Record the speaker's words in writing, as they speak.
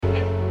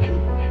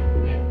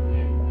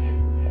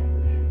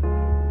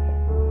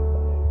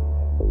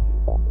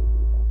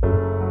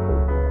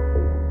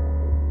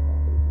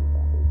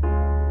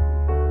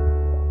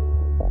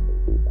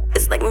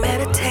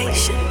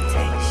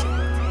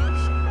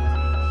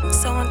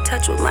so in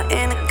touch with my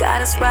inner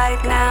goddess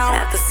right now.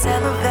 At this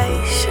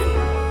elevation,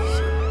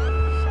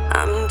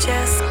 I'm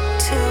just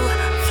too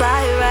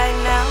fly right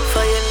now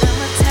for your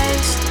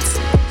limitations.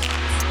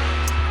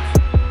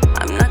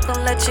 I'm not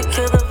gonna let you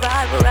kill the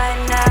vibe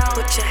right now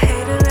with your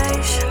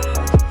hateration.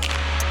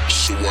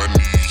 So I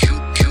need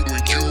you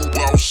and you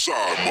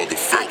outside,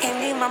 motherfucker. I can't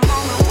leave my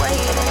moment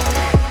waiting.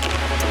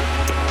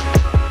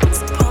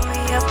 So pull me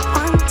up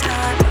one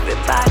time,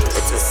 everybody,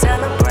 it's a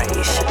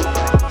celebration.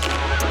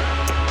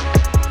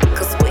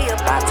 Cause we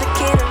about to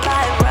get it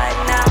live right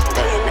now,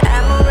 they in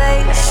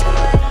admiration.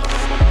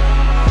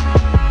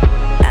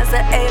 As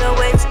the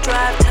 808s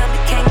drive, tell me,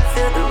 can you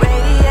feel the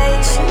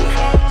radiation?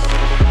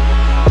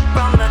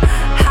 From the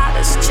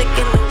hottest chick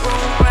in the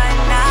room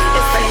right now.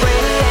 It's like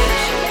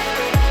radiation.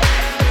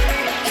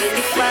 Can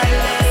you fly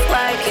it?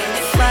 Can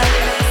you fly it?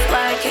 It's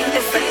like radiation.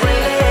 It's like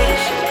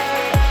radiation.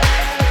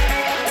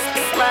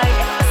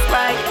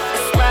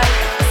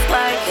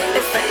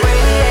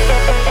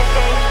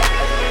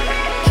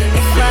 Can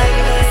you fly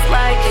it? Can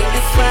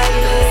you fly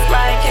it? It's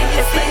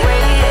like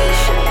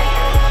radiation.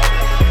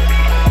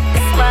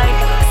 It's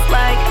like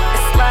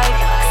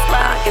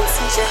I can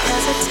sense your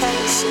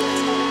hesitation.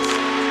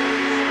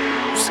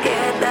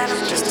 Scared that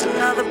I'm just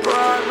another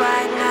broad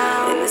right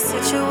now in this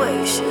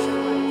situation.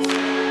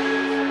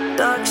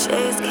 Dark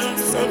shades can't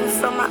save me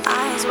from my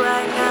eyes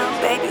right now.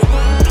 Baby, who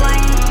you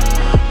playing?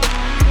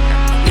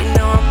 You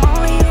know I'm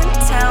only in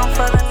town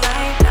for the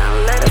night. Now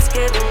let us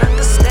get an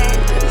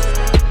understanding.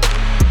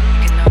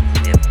 You can only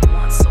live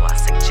once, so I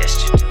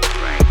suggest you do it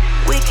right.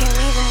 We can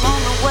leave a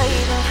moment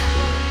waiting.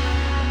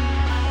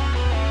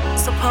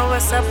 So pour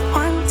us up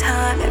one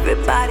time,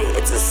 everybody,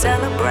 it's a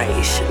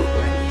celebration.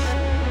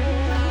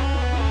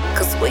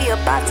 Cause we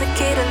about to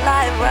get it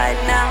live right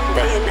now,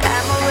 they in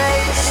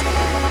admiration.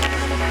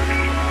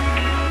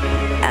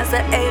 As the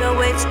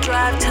 808s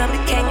drive, tell me,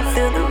 can you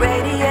feel the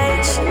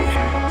radiation?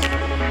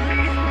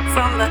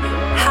 From the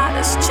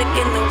hottest chick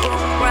in the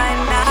room right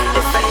now,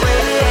 it's like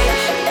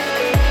radiation.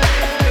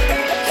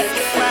 Can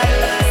you fly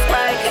it?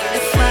 Can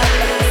you fly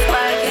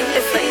it?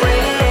 It's like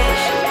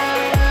radiation.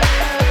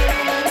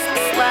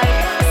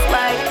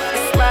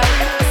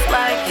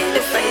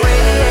 It's like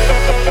radiation.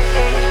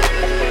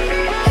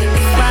 Can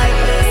you fly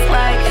it?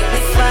 Can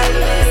you fly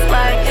it? It's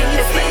like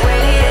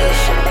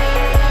radiation.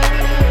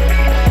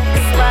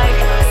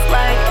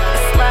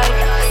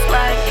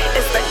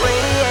 It's like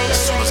radiation. As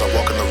soon as I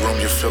walk in the room,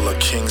 you feel a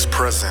king's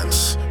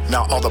presence.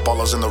 Now all the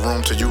ballers in the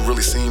room to you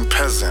really seem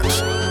peasant.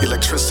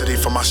 Electricity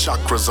for my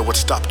chakras are what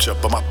stopped you,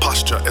 but my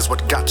posture is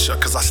what got you.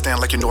 Cause I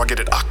stand like you know I get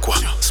it aqua.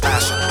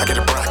 Smashing, I get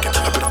it bracket.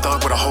 A bit of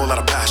thug with a whole lot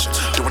of passion.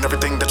 Doing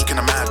everything that you can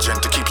imagine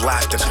to keep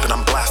lasting. Then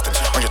I'm blasting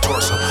on your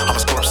torso, I'm a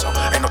scorps.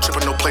 Ain't no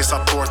tripping, no place I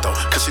pour though.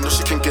 Cause she knows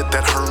she can get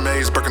that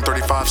Hermes Birkin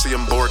 35, see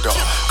in Bordeaux.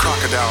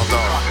 Crocodile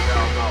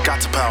though, got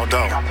to pow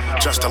though.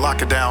 Just to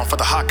lock it down for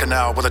the hot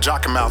canal where the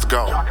jock and mouth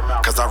go.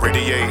 Cause I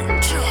radiate,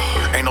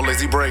 ain't no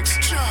lazy breaks.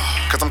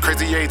 Cause I'm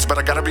crazy eights, but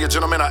I gotta be a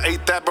gentleman, I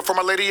ate that before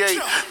my lady ate.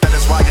 That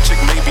is why your chick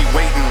may be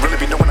waiting, really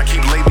be knowing I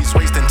keep